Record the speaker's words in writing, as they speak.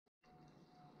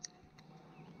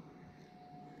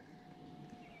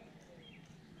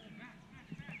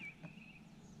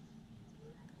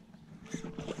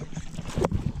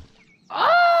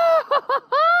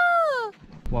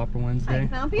Wednesday. Hi,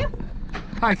 can I help you?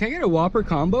 Hi, can I get a Whopper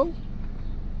combo?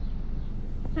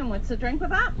 And what's the drink with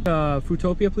that?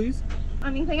 Foodtopia, please.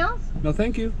 Anything else? No,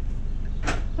 thank you.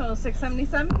 Total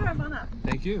 $6.77. Grab on up.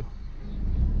 Thank you.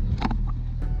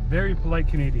 Very polite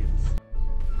Canadians.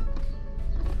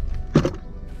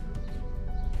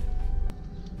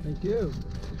 Thank you.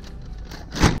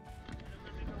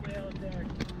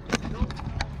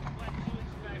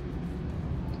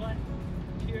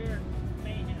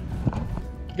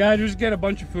 Guys, we're just getting a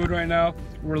bunch of food right now.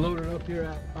 We're loaded up here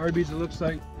at Arby's, it looks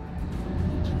like.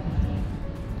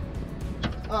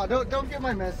 Oh, don't get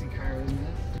my messy car in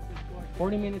this.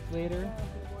 40 minutes later.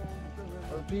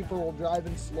 Or people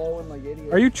driving slow and like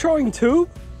idiots. Are you throwing tube?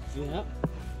 Yeah.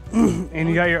 And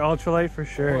you got your ultralight for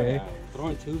sure, Oh, eh? yeah.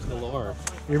 Throwing tubes galore.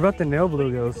 You're about to nail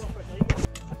bluegills.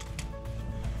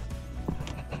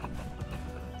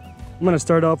 I'm gonna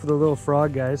start off with a little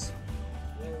frog, guys.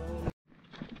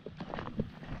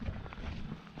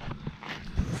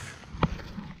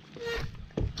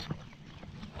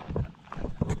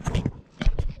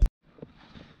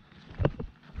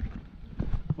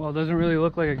 Well, it doesn't really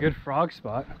look like a good frog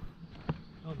spot.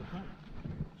 Oh, the front.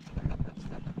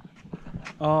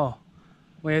 Oh,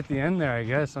 way at the end there, I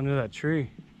guess, under that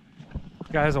tree.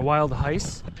 Guy has a wild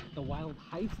heist. The wild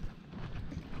heist.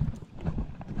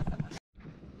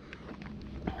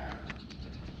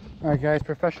 All right, guys,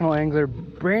 professional angler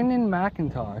Brandon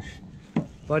McIntosh.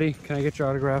 Buddy, can I get your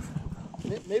autograph?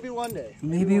 Maybe one day.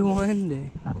 Maybe one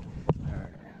day. All right,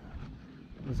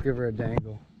 let's give her a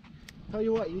dangle. Tell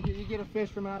you what, you get a fish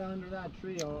from out under that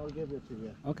tree, I'll give it to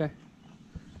you. Okay.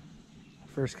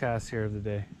 First cast here of the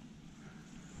day.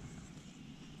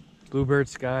 Bluebird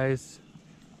skies.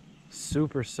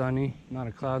 Super sunny. Not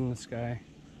a cloud in the sky.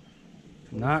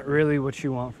 Not really what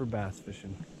you want for bass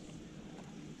fishing.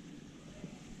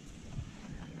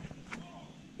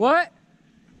 What?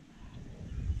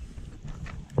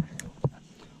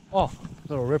 Oh,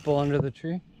 little ripple under the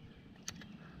tree.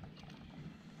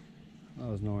 That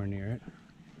was nowhere near it.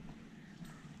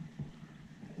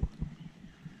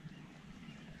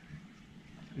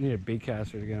 I need a bait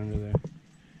caster to get under there.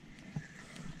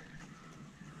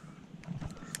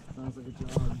 Sounds like a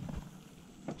job.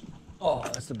 Oh,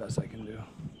 that's the best I can do.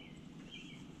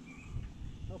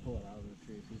 I'll pull it out of the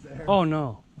tree if he's there. Oh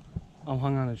no, I'm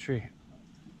hung on a tree.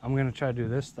 I'm gonna try to do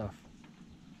this stuff.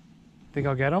 Think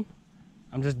I'll get him?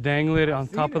 I'm just dangling it on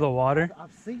top of the water.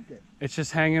 I've seen it. It's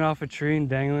just hanging off a tree and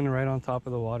dangling right on top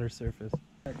of the water surface.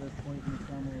 At this point in the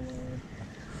summer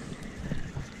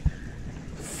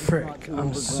Frick,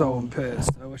 I'm so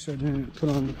pissed. I wish I didn't put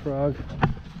on the frog.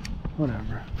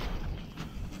 Whatever.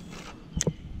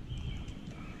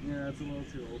 yeah, it's a little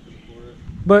too open for it.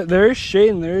 But there is shade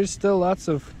and there is still lots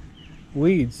of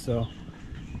weeds, so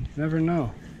you never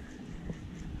know.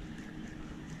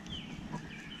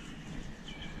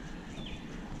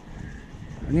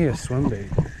 I need a swim bait.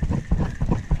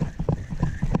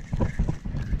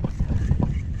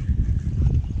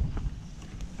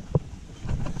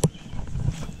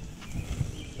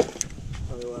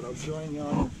 Tell you what, I'll join you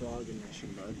on the frogging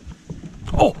mission, bud.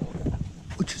 Oh!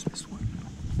 We just missed one.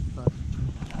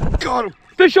 Got him!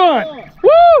 Fish on!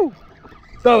 Woo!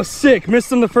 That was sick.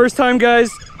 Missed him the first time, guys.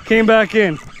 Came back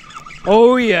in.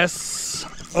 Oh, yes.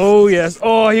 Oh, yes.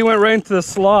 Oh, he went right into the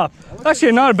slop.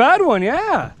 Actually, not a bad one,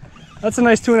 yeah. That's a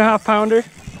nice 2.5 pounder.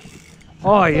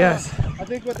 Oh, yes. I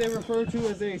think what they refer to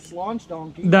as a slaunch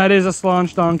donkey. That is a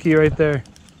slaunch donkey right there.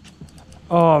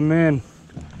 Oh, man.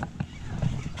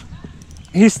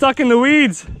 He's stuck in the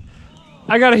weeds.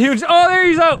 I got a huge... Oh, there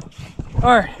he's out.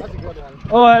 All right. That's a good one.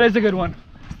 Oh, that is a good one.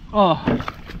 Oh.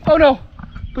 Oh, no.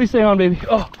 Please stay on, baby.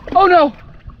 Oh. Oh, no.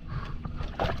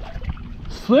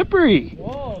 Slippery.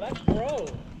 Whoa, that's pro.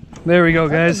 There we go,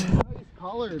 guys. Nice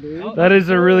color, dude. That is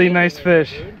a really nice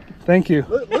fish. Thank you.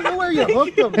 Look at where you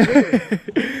hooked him,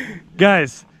 dude.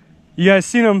 Guys, you guys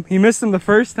seen him? He missed him the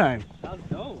first time. That was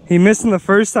dope. He missed him the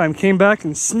first time, came back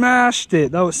and smashed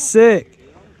it. That was sick.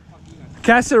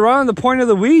 Cast it right on the point of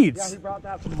the Yeah, weeds. he brought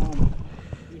that from home.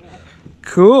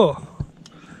 Cool.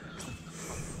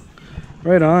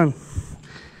 Right on.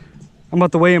 I'm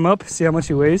about to weigh him up, see how much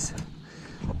he weighs.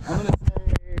 I'm gonna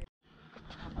say...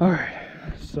 Alright,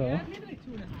 so. Yeah, maybe like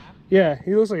 2.5. Yeah,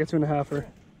 he looks like a 2.5-er.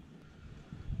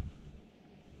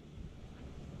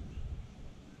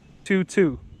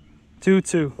 2-2.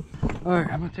 2-2.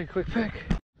 Alright, I'm gonna take a quick pick.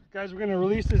 Guys, we're gonna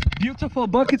release this beautiful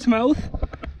bucket's mouth.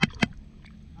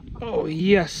 Oh,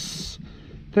 yes.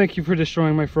 Thank you for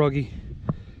destroying my froggy.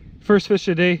 First fish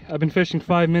of the day. I've been fishing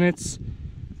 5 minutes.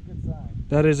 Good sign.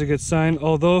 That is a good sign,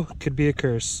 although could be a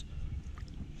curse.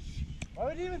 Why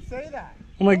would you even say that?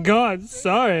 Oh my god,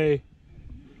 sorry.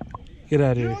 Get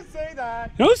out of here. Don't say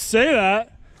that. Don't say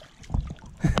that.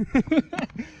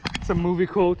 Some movie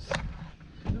quotes.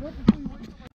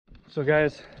 So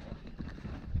guys,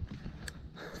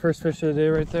 first fish of the day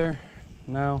right there.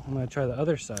 Now I'm gonna try the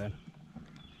other side.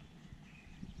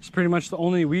 It's pretty much the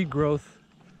only weed growth.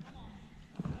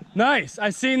 Nice, I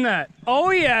seen that.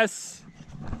 Oh yes.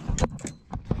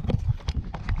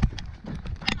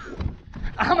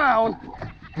 I'm out.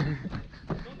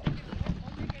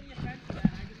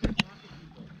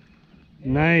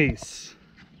 Nice.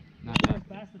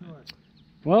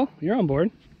 Well, you're on board.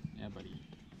 Yeah, buddy.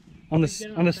 On the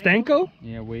Stanko?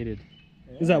 Yeah, weighted.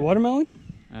 Is that watermelon?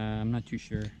 I'm not too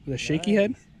sure. With a shaky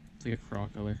head? It's like a craw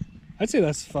color. I'd say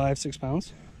that's 5-6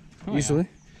 pounds. Oh, easily.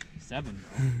 Yeah. 7.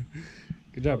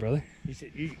 Good job, brother.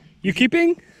 You You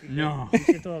keeping? No.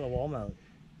 should throw the wall mount.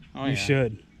 Oh, You yeah.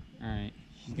 should. All right,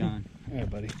 she's gone. All right,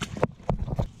 buddy.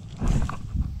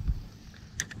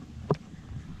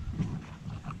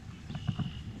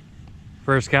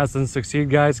 First cast doesn't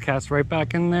succeed, guys. Cast right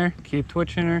back in there. Keep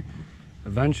twitching her.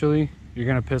 Eventually, you're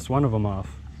gonna piss one of them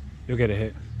off. You'll get a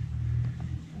hit.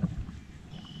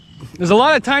 There's a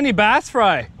lot of tiny bass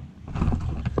fry.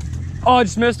 Oh, I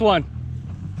just missed one.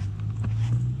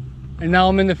 And now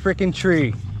I'm in the freaking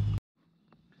tree.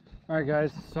 All right,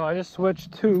 guys. So I just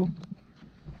switched to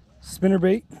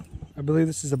spinnerbait. I believe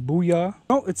this is a Booyah.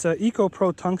 Oh, it's a Eco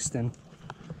Pro Tungsten.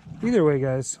 Either way,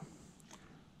 guys.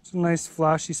 It's a nice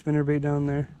flashy spinnerbait down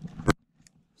there.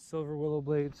 Silver willow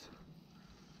blades.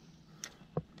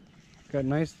 Got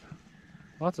nice,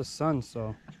 lots of sun,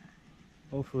 so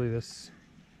hopefully this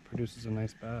produces a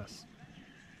nice bass.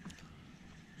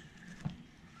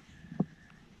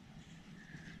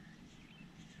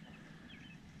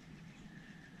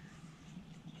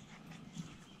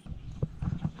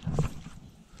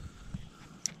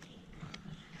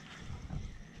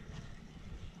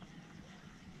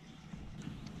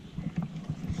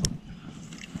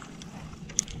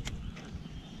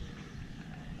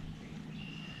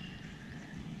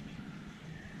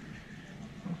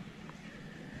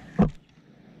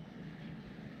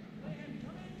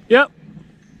 Yep.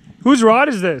 Whose rod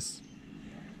is this?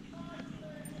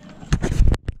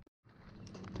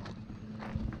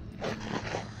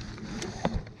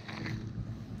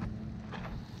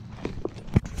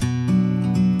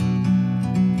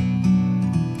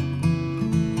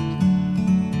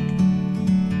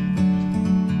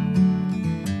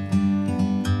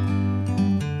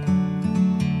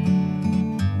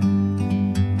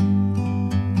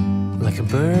 Like a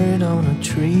bird on a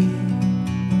tree,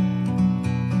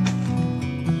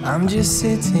 I'm just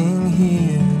sitting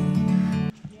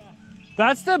here.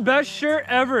 That's the best shirt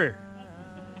ever.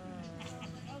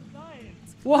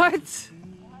 What?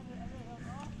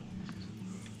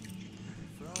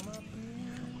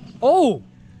 Oh!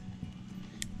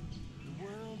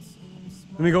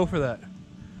 Let me go for that.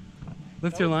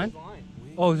 Lift your line.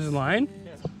 Oh, this is line?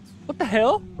 What the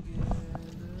hell?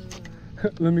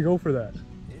 Let me go for that.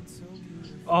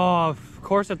 Oh, of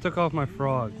course I took off my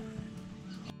frog.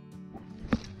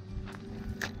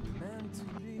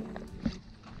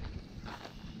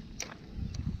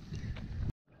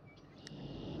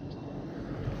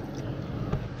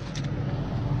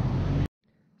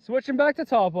 Switching back to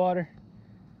topwater.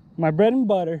 My bread and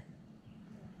butter.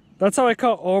 That's how I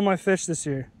caught all my fish this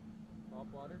year.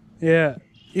 Topwater? Yeah,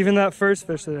 even that first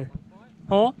fish today.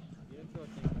 Huh?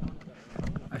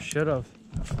 I should have.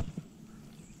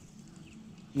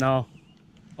 No,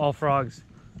 all frogs.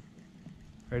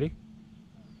 Ready?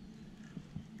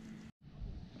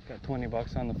 Got 20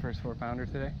 bucks on the first 4-pounder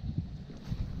today.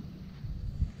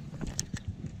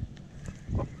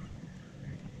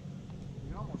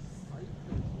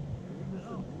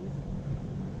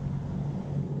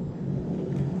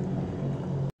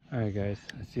 Alright guys,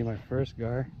 I see my first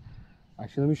gar.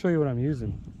 Actually, let me show you what I'm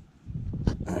using.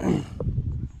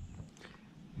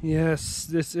 Yes,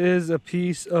 this is a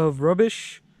piece of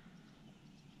rubbish.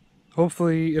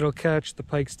 Hopefully it'll catch the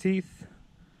pike's teeth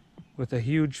with a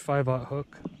huge 5/0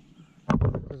 hook.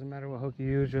 Doesn't matter what hook you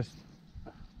use, just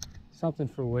something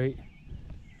for weight.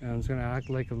 And it's gonna act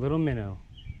like a little minnow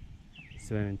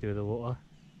swimming through the water.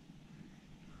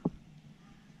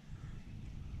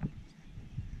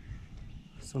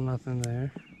 So nothing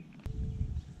there.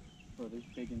 Oh, there's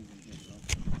big ones in here,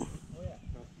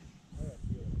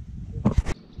 bro.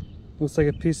 Looks like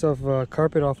a piece of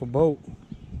carpet off a boat.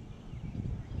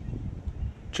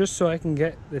 Just so I can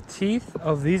get the teeth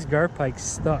of these gar pikes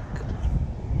stuck.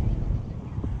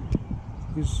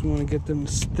 You just want to get them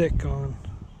to stick on.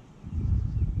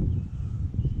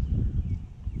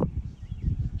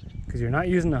 Because you're not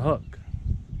using the hook.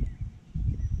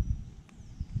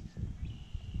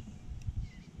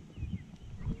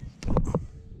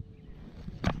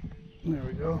 There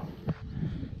we go.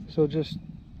 So just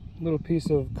a little piece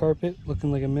of carpet looking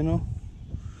like a minnow.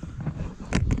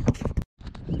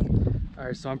 All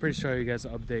right, so I'm pretty sure you guys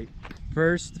an update.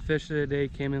 First fish of the day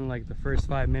came in like the first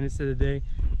 5 minutes of the day.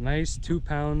 Nice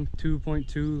 2-pound, 2.2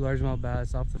 largemouth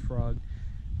bass off the frog.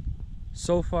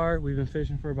 So far, we've been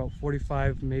fishing for about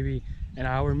 45, maybe an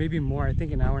hour, maybe more. I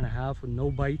think an hour and a half with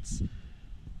no bites.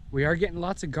 We are getting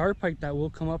lots of gar pike that will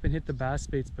come up and hit the bass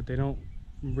baits, but they don't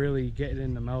really get it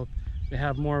in the mouth. They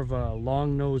have more of a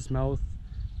long nosed mouth.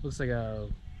 Looks like a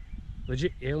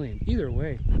legit alien. Either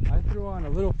way, I threw on a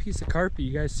little piece of carpet.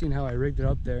 You guys seen how I rigged it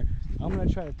up there. I'm gonna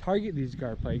try to target these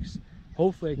gar pikes.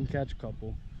 Hopefully I can catch a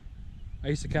couple. I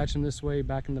used to catch them this way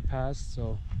back in the past,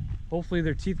 so hopefully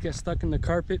their teeth get stuck in the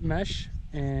carpet mesh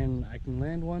and I can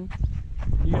land one.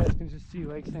 You guys can just see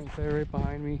Lake St. Clair right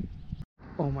behind me.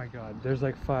 Oh my god, there's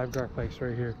like 5 gar pikes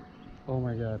right here. Oh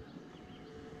my god.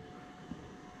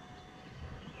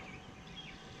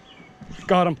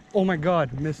 Got him. Oh my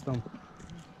god, missed them.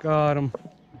 Got him.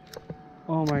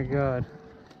 Oh my god.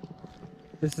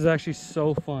 This is actually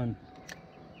so fun.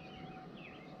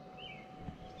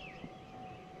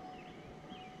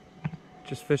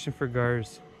 Just fishing for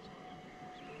gars.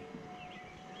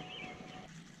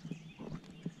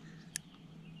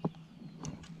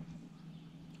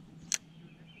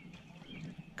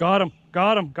 Got him,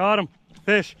 got him, got him.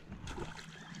 Fish.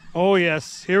 Oh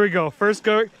yes, here we go. First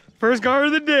gar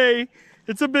of the day.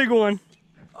 It's a big one.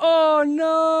 Oh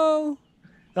no.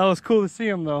 That was cool to see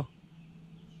him though.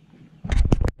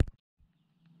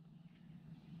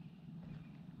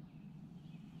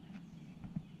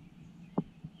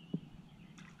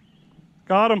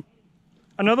 Got him.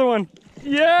 Another one.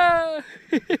 Yeah.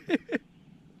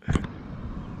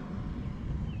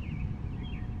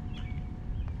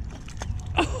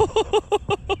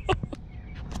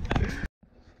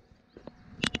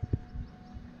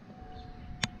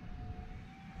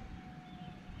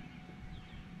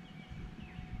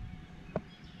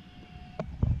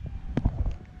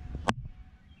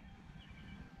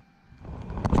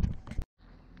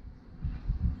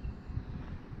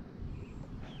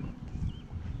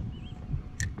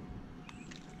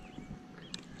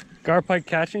 Gar pike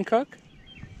catch and cook?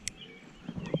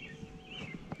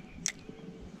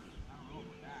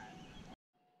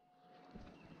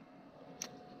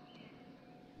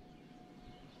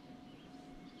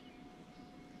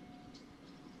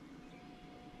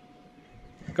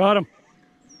 Got him.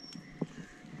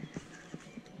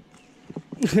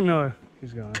 No,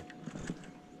 he's gone.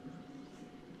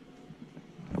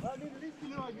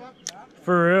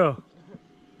 For real.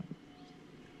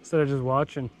 Instead of just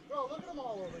watching. Bro, look at them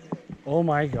all over here. Oh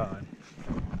my god.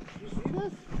 You see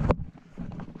this?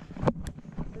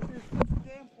 This is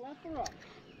damn plethora.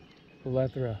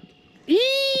 Plethora.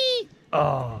 Eee!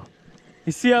 Oh.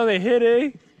 You see how they hit,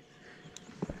 eh?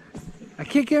 I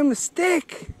can't get him to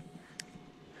stick.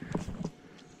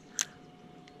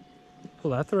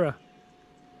 Plethora.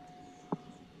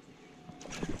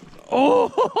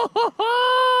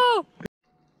 Oh!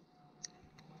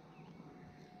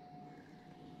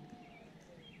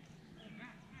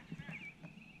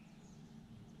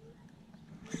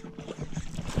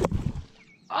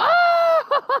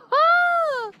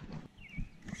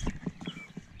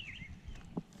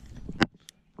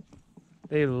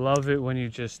 They love it when you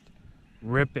just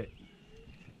rip it.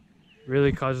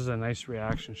 Really causes a nice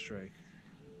reaction strike.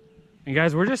 And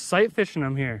guys, we're just sight fishing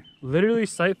them here. Literally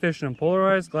sight fishing them.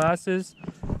 Polarized glasses.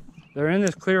 They're in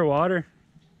this clear water.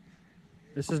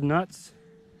 This is nuts.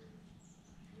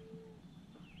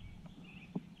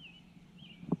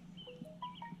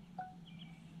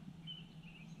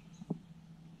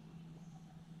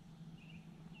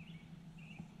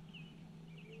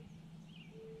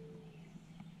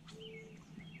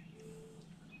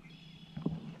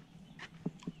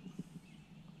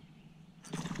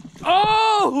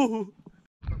 Oh!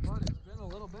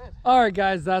 All right,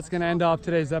 guys, that's gonna end off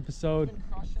today's episode.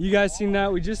 You guys seen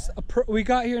that? We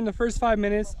got here in the first 5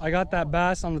 minutes. I got that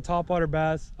bass on the topwater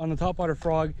bass, on the topwater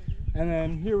frog, and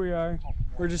then here we are.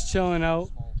 We're just chilling out,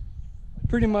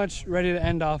 pretty much ready to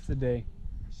end off the day.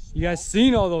 You guys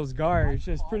seen all those gar? It's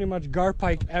just pretty much gar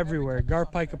pike everywhere. Gar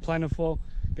pike are plentiful.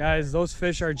 Guys, those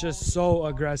fish are just so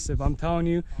aggressive. I'm telling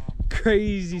you,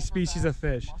 crazy species of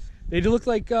fish. They do look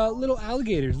like little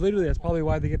alligators. Literally, that's probably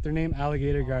why they get their name,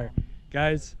 alligator gar.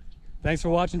 Guys, thanks for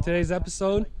watching today's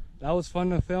episode. That was fun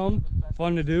to film,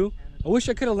 fun to do. I wish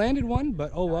I could have landed one,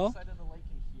 but oh well.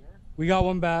 We got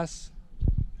one bass.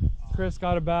 Chris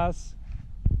got a bass.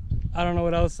 I don't know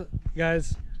what else,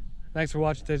 guys. Thanks for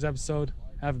watching today's episode.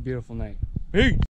 Have a beautiful night. Peace.